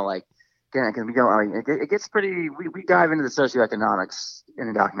effect, like, again, we go, it gets pretty, we dive into the socioeconomics in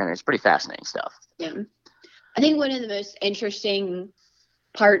the documentary. It's pretty fascinating stuff. Yeah. I think one of the most interesting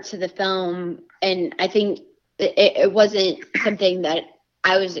parts of the film, and I think it wasn't something that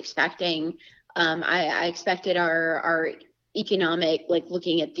I was expecting. I expected our economic, like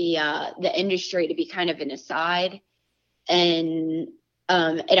looking at the industry, to be kind of an aside, and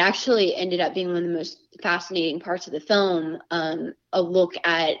it actually ended up being one of the most fascinating parts of the film. A look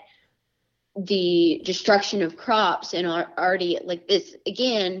at the destruction of crops, and already, like, this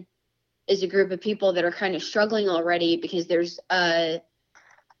again is a group of people that are kind of struggling already, because there's a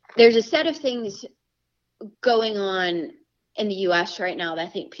set of things going on in the U.S. right now that I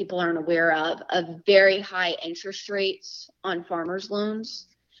think people aren't aware of very high interest rates on farmers' loans.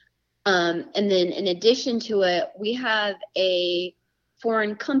 And then in addition to it, we have a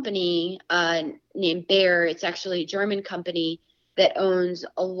foreign company named Bayer. It's actually a German company that owns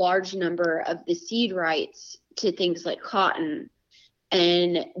a large number of the seed rights to things like cotton.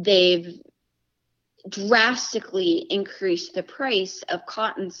 And they've drastically increased the price of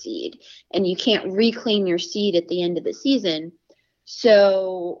cottonseed, and you can't reclaim your seed at the end of the season.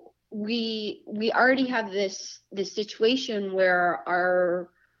 So we already have this situation where our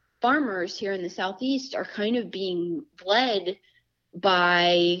farmers here in the Southeast are kind of being bled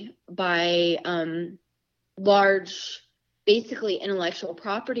by large basically intellectual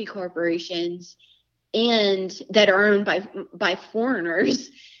property corporations, and that are owned by foreigners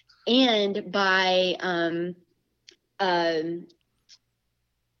and by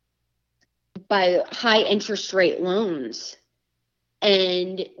high interest rate loans.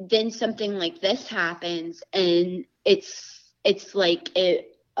 And then something like this happens, and it's like a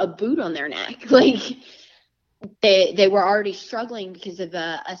boot on their neck. Like they were already struggling because of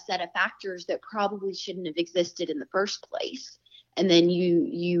a set of factors that probably shouldn't have existed in the first place. And then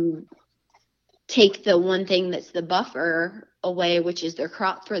you take the one thing that's the buffer away, which is their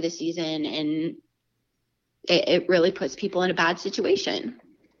crop for the season, and it really puts people in a bad situation.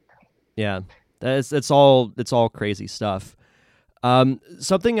 Yeah, it's all crazy stuff.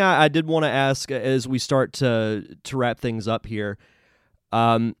 Something I did want to ask as we start to wrap things up here.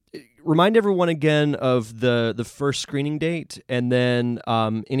 Remind everyone again of the first screening date, and then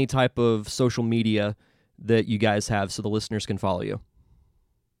any type of social media that you guys have so the listeners can follow you.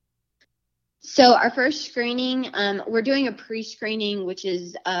 So our first screening, we're doing a pre-screening, which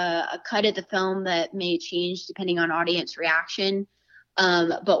is a cut of the film that may change depending on audience reaction.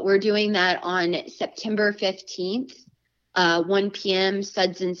 But we're doing that on September 15th, 1 p.m.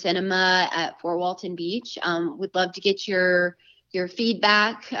 Suds and Cinema at Fort Walton Beach. We'd love to get your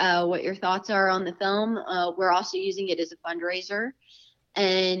feedback, what your thoughts are on the film. We're also using it as a fundraiser.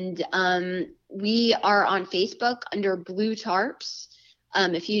 And we are on Facebook under Blue Tarps.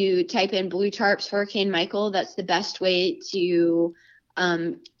 If you type in Blue Tarps Hurricane Michael, that's the best way to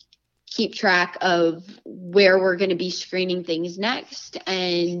keep track of where we're going to be screening things next.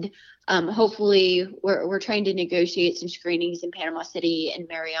 And hopefully we're trying to negotiate some screenings in Panama City and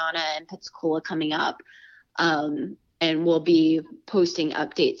Mariana and Pensacola coming up. And we'll be posting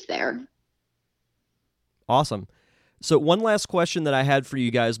updates there. Awesome. So one last question that I had for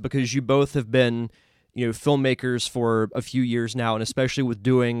you guys, because you both have been filmmakers for a few years now, and especially with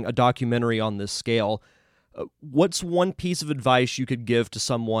doing a documentary on this scale, what's one piece of advice you could give to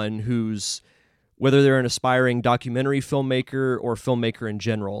someone who's, whether they're an aspiring documentary filmmaker or filmmaker in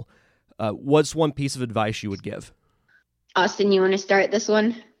general, what's one piece of advice you would give? Austin, you want to start this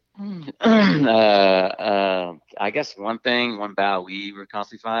one? I guess one battle we were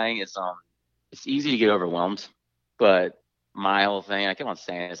constantly fighting is it's easy to get overwhelmed, but my whole thing, I kept on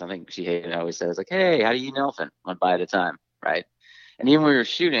saying this, I think she hated it, I always says, like, hey, how do you eat an elephant? One bite at a time, right? And even when we were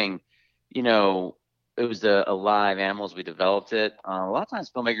shooting, it was a live animals, we developed it. A lot of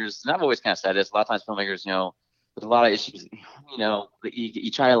times filmmakers, and I've always kind of said this, a lot of times filmmakers, there's a lot of issues,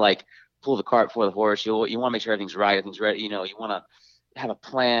 you try to like pull the cart before the horse, you want to make sure everything's right, everything's ready, you want to have a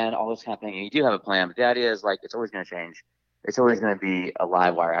plan, all this kind of thing, and you do have a plan, but the idea is like, it's always going to change. It's always going to be a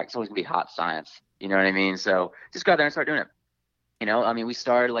live wire act. It's always going to be hot science. You know what I mean? So just go out there and start doing it. We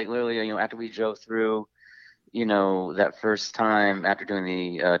started like literally, after we drove through, that first time after doing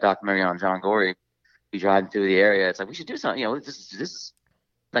the documentary on John Gorey, we driving through the area. It's like, we should do something, this is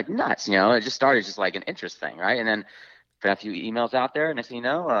like nuts, it just started just like an interest thing, right? And then got a few emails out there. Next thing you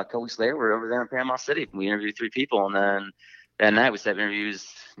know, a couple weeks later, we're over there in Panama City. We interviewed 3 people. And then that night we set interviews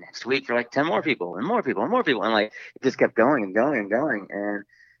next week for like 10 more people and more people and more people. And like, it just kept going and going and going. And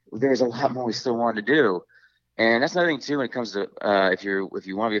there's a lot more we still wanted to do. And that's another thing too, when it comes to if you want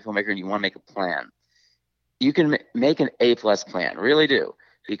to be a filmmaker and you want to make a plan, you can make an A+ plan, really do,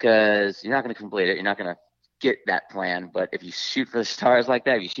 because you're not going to complete it. You're not going to get that plan. But if you shoot for the stars like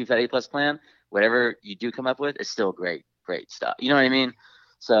that, if you shoot for that A+ plan, whatever you do come up with is still great stuff. You know what I mean?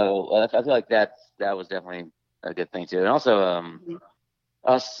 So I feel like that was definitely a good thing too. And also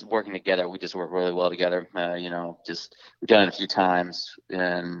us working together, we just work really well together. We've done it a few times,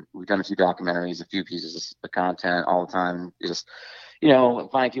 and we've done a few documentaries, a few pieces of content all the time. Just,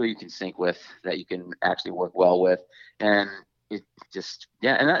 finding people you can sync with, that you can actually work well with. And it just,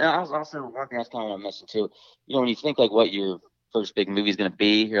 yeah. And I was also one thing I was kind of want to mention too, when you think like what your first big movie is going to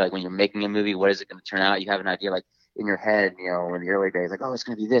be, you're like, when you're making a movie, what is it going to turn out? You have an idea, like, in your head, in the early days, like, oh, it's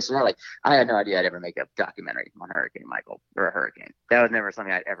going to be this or that. Like, I had no idea I'd ever make a documentary on Hurricane Michael or a hurricane. That was never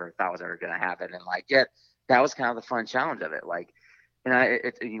something I'd ever thought was ever going to happen. And like, yet that was kind of the fun challenge of it. Like, and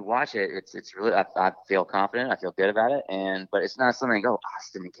you watch it, it's really, I feel confident, I feel good about it. But it's not something, oh,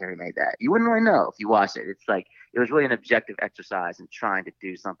 Austin and Carrie made that. You wouldn't really know if you watched it. It's like, it was really an objective exercise in trying to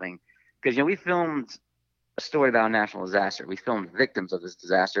do something. Because, we filmed a story about a national disaster. We filmed victims of this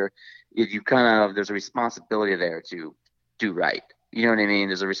disaster. There's a responsibility there to do right. You know what I mean?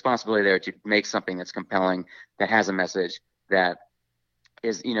 There's a responsibility there to make something that's compelling, that has a message, that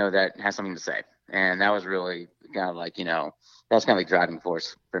is, that has something to say. And that was really kind of like, that was kind of like driving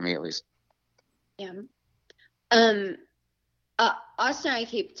force for me, at least. Yeah. Austin and I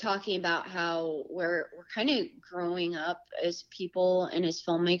keep talking about how we're kind of growing up as people and as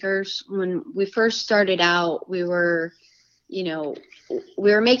filmmakers. When we first started out, we were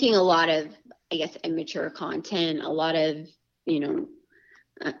making a lot of, I guess, immature content, a lot of, I'm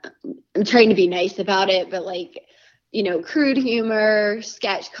trying to be nice about it, but like, crude humor,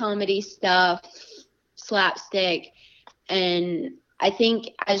 sketch comedy stuff, slapstick. And I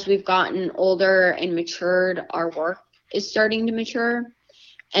think as we've gotten older and matured, our work is starting to mature.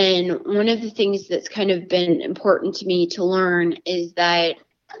 And one of the things that's kind of been important to me to learn is that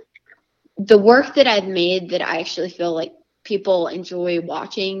the work that I've made that I actually feel like people enjoy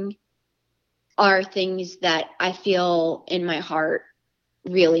watching are things that I feel in my heart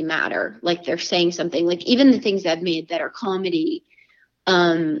really matter. Like they're saying something. Like even the things I've made that are comedy,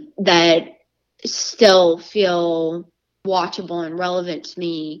 that still feel watchable and relevant to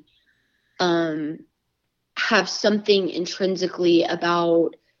me, have something intrinsically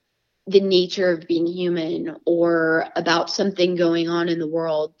about the nature of being human or about something going on in the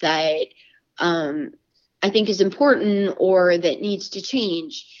world that I think is important or that needs to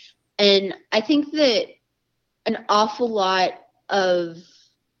change. And I think that an awful lot of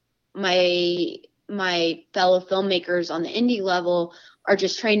my fellow filmmakers on the indie level are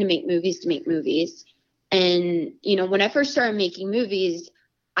just trying to make movies to make movies. And, when I first started making movies,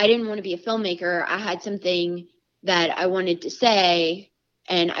 I didn't want to be a filmmaker. I had something that I wanted to say,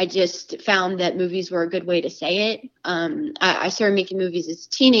 and I just found that movies were a good way to say it. I started making movies as a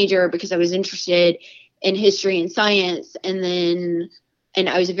teenager because I was interested in history and science, and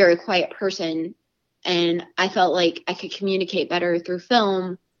I was a very quiet person, and I felt like I could communicate better through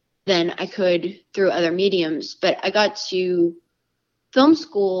film than I could through other mediums. But I got to film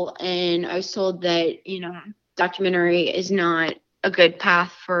school and I was told that, documentary is not a good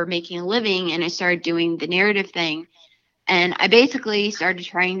path for making a living. And I started doing the narrative thing. And I basically started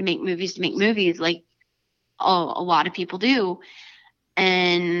trying to make movies like a lot of people do.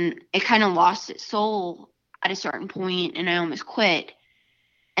 And it kind of lost its soul at a certain point, and I almost quit.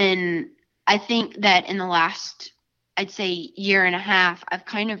 And I think that in the last, I'd say, year and a half, I've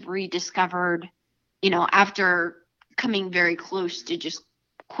kind of rediscovered, after coming very close to just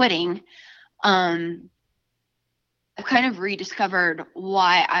quitting, I've kind of rediscovered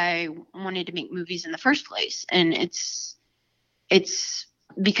why I wanted to make movies in the first place. And it's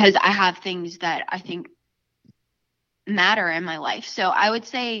because I have things that I think matter in my life. So I would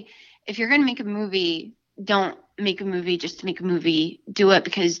say if you're going to make a movie, don't make a movie just to make a movie. Do it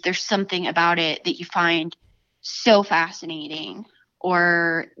because there's something about it that you find so fascinating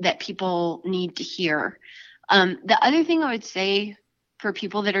or that people need to hear. The other thing I would say for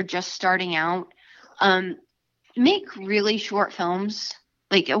people that are just starting out, make really short films,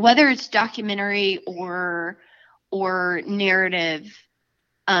 like whether it's documentary or narrative.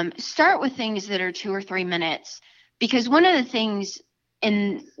 Start with things that are 2 or 3 minutes, because one of the things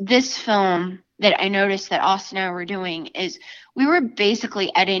in this film that I noticed that Austin and I were doing is we were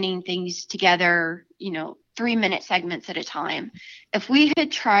basically editing things together, 3-minute segments at a time. If we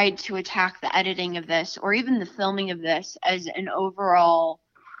had tried to attack the editing of this or even the filming of this as an overall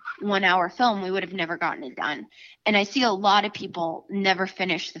 1-hour film, we would have never gotten it done. And I see a lot of people never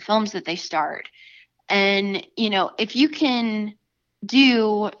finish the films that they start. And, if you can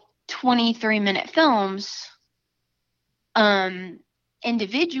do 23-minute films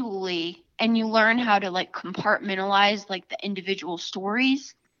individually, and you learn how to compartmentalize the individual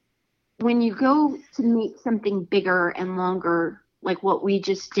stories, when you go to make something bigger and longer, like what we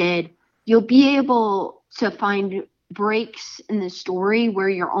just did, you'll be able to find breaks in the story where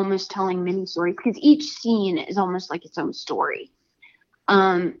you're almost telling mini stories, because each scene is almost like its own story.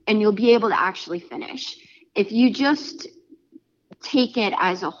 And you'll be able to actually finish. If you just take it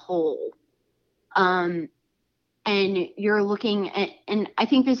as a whole, and you're looking at, and I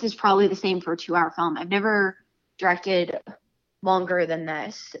think this is probably the same for a 2-hour film. I've never directed longer than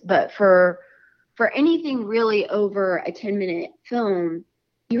this, but for anything really over a 10-minute film,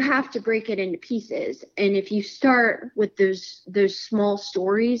 you have to break it into pieces. And if you start with those small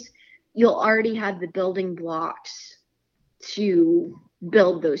stories, you'll already have the building blocks to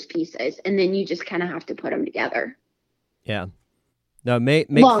build those pieces, and then you just kind of have to put them together. Yeah. No, make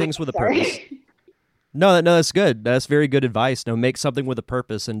things with a purpose. No, that's good. That's very good advice. No, make something with a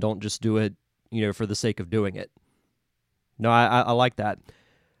purpose and don't just do it, for the sake of doing it. No, I like that.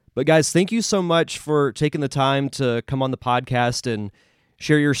 But guys, thank you so much for taking the time to come on the podcast and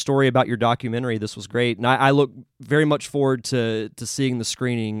share your story about your documentary. This was great. And I look very much forward to seeing the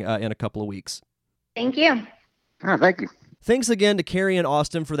screening in a couple of weeks. Thank you. Oh, thank you. Thanks again to Carrie and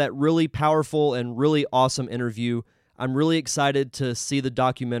Austin for that really powerful and really awesome interview. I'm really excited to see the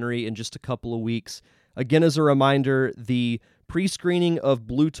documentary in just a couple of weeks. Again, as a reminder, the pre-screening of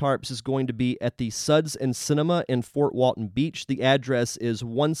Blue Tarps is going to be at the Suds and Cinema in Fort Walton Beach. The address is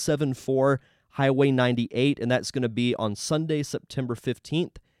 174 Highway 98, and that's going to be on Sunday, September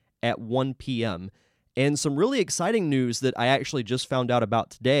 15th at 1 p.m. And some really exciting news that I actually just found out about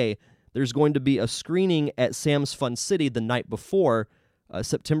today. There's going to be a screening at Sam's Fun City the night before,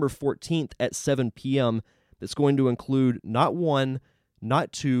 September 14th at 7 p.m. that's going to include not one,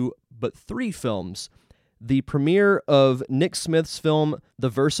 not two, but 3 films. The premiere of Nick Smith's film, The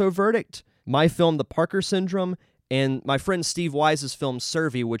Verso Verdict, my film, The Parker Syndrome, and my friend Steve Wise's film,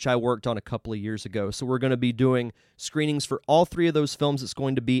 Survey, which I worked on a couple of years ago. So we're going to be doing screenings for all 3 of those films. It's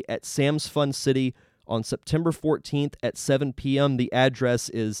going to be at Sam's Fun City on September 14th at 7 p.m. The address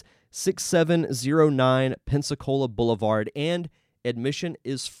is 6709 Pensacola Boulevard, and admission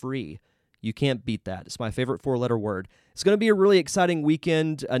is free. You can't beat that. It's my favorite 4-letter word. It's going to be a really exciting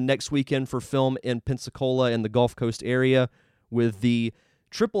weekend next weekend for film in Pensacola and the Gulf Coast area, with the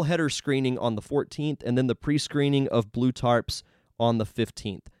triple header screening on the 14th and then the pre-screening of Blue Tarps on the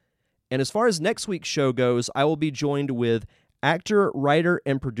 15th. And as far as next week's show goes, I will be joined with actor, writer,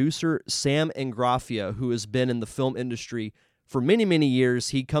 and producer Sam Ingrafia, who has been in the film industry for many, many years.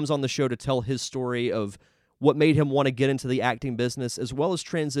 He comes on the show to tell his story of what made him want to get into the acting business, as well as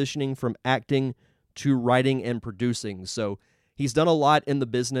transitioning from acting to writing and producing. So he's done a lot in the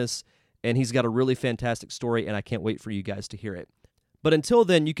business, and he's got a really fantastic story, and I can't wait for you guys to hear it. But until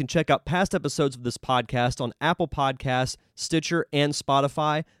then, you can check out past episodes of this podcast on Apple Podcasts, Stitcher, and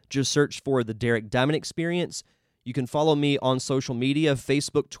Spotify. Just search for The Derek Diamond Experience. You can follow me on social media,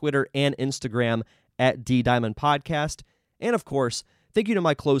 Facebook, Twitter, and Instagram at DDiamond Podcast. And of course, thank you to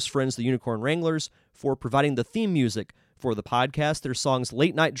my close friends, the Unicorn Wranglers, for providing the theme music for the podcast. Their songs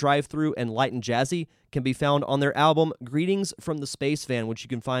Late Night Drive-Thru and Light and Jazzy can be found on their album Greetings from the Space Van, which you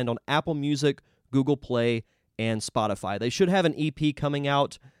can find on Apple Music, Google Play, and Spotify. They should have an EP coming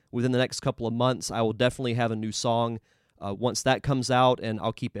out within the next couple of months. I will definitely have a new song once that comes out, and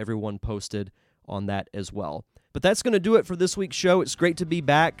I'll keep everyone posted on that as well. But that's going to do it for this week's show. It's great to be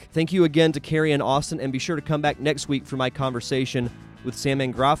back. Thank you again to Carrie and Austin, and be sure to come back next week for my conversation with Sam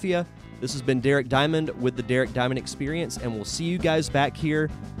Ingrafia. This has been Derek Diamond with the Derek Diamond Experience, and we'll see you guys back here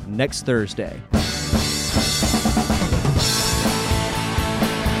next Thursday.